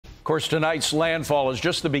Of course, tonight's landfall is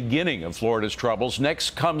just the beginning of Florida's troubles.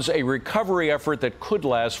 Next comes a recovery effort that could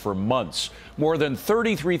last for months. More than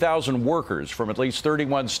 33,000 workers from at least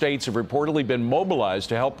 31 states have reportedly been mobilized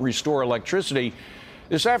to help restore electricity.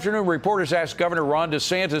 This afternoon, reporters asked Governor Ron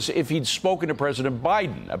DeSantis if he'd spoken to President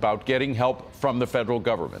Biden about getting help from the federal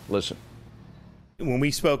government. Listen. When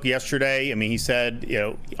we spoke yesterday, he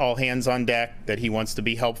said, all hands on deck, that he wants to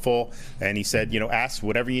be helpful. And he said, ask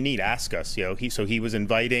whatever you need, ask us. So he was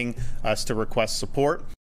inviting us to request support.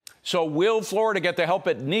 So will Florida get the help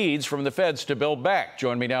it needs from the feds to build back?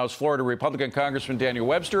 Join me now is Florida Republican Congressman Daniel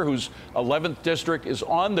Webster, whose 11th district is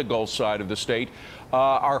on the Gulf side of the state.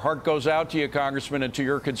 Our heart goes out to you, Congressman, and to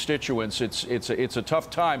your constituents. It's a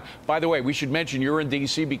tough time. By the way, we should mention you're in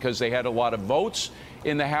D.C. because they had a lot of votes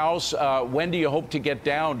in the House. When do you hope to get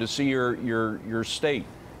down to see your state?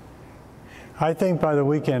 I think by the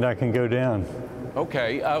weekend I can go down.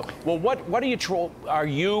 Okay. Well, what are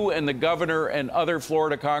you and the governor and other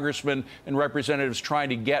Florida congressmen and representatives trying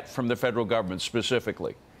to get from the federal government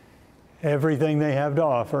specifically? Everything they have to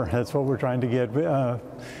offer. That's what we're trying to get.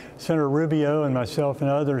 Senator Rubio and myself and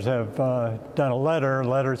others have done a letter. A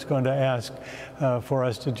letter that's going to ask for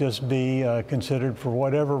us to just be considered for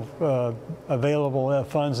whatever available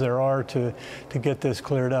funds there are to get this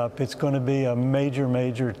cleared up. It's going to be a major,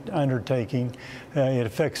 major undertaking. It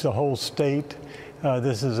affects the whole state.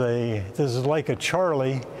 This is like a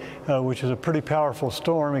Charlie, which is a pretty powerful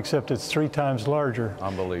storm, except it's 3 times larger.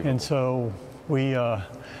 Unbelievable. And so we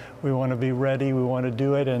want to be ready. We want to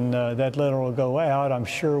do it, and that letter will go out. I'm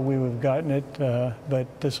sure we would have gotten it,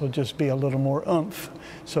 but this will just be a little more oomph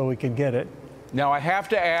so we can get it. Now, I have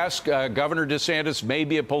to ask, Governor DeSantis may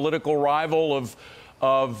be a political rival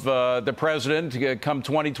of the president come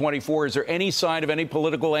 2024. Is there any sign of any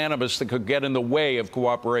political animus that could get in the way of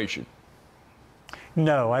cooperation?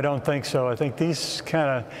 No, I don't think so. I think these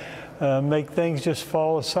kind of make things just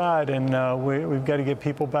fall aside, and we've got to get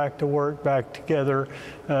people back to work, back together,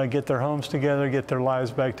 get their homes together, get their lives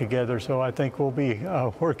back together. So I think we'll be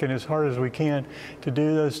working as hard as we can to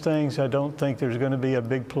do those things. I don't think there's going to be a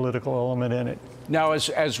big political element in it. Now,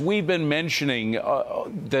 as we've been mentioning,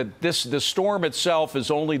 that the storm itself is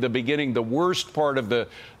only the beginning. The worst part of the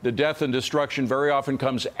death and destruction very often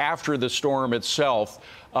comes after the storm itself.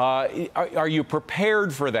 Are you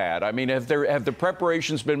prepared for that? I mean, have the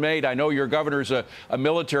preparations been made? I know your governor's a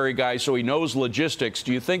military guy, so he knows logistics.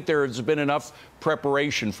 Do you think there has been enough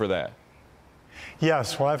preparation for that?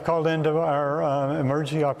 Yes. Well, I've called into our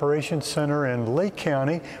Emergency Operations Center in Lake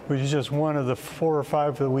County, which is just one of the 4 or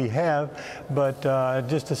 5 that we have. But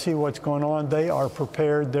just to see what's going on, they are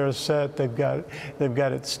prepared. They're set. They've got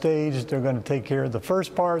it staged. They're going to take care of the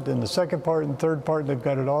first part, then the second part, and third part. They've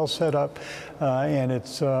got it all set up, and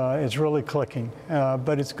it's really clicking.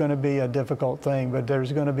 But it's going to be a difficult thing. But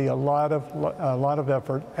there's going to be a lot of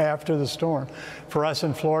effort after the storm. For us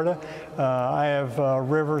in Florida, I have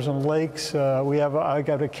rivers and lakes. I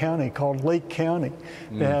got a county called Lake County.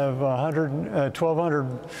 They have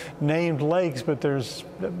 1,200 named lakes, but there's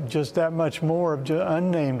just that much more of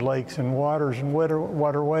unnamed lakes and waters and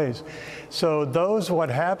waterways. So what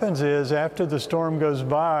happens is after the storm goes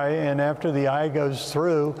by and after the eye goes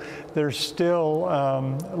through, there's still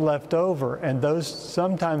left over, and those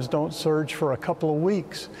sometimes don't surge for a couple of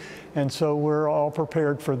weeks. And so we're all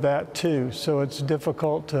prepared for that too. So it's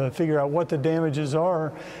difficult to figure out what the damages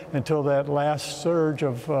are until that last surge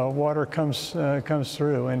of water comes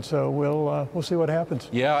through. And so we'll see what happens.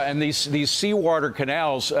 Yeah, and these seawater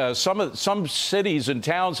canals, some cities and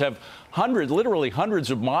towns have literally hundreds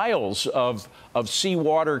of miles of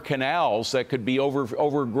seawater canals that could be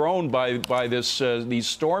overgrown by these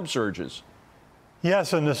storm surges.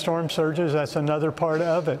 Yes, and the storm surges, that's another part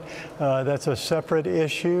of it. That's a separate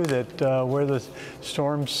issue that where the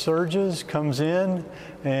storm surges comes in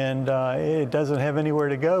and it doesn't have anywhere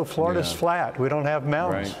to go. Florida's flat. We don't have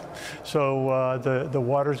mountains. Right. So the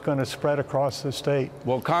water's going to spread across the state.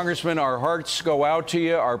 Well, Congressman, our hearts go out to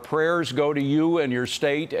you. Our prayers go to you and your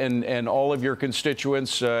state and all of your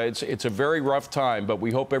constituents. It's a very rough time, but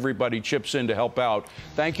we hope everybody chips in to help out.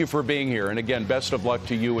 Thank you for being here. And again, best of luck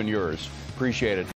to you and yours. Appreciate it.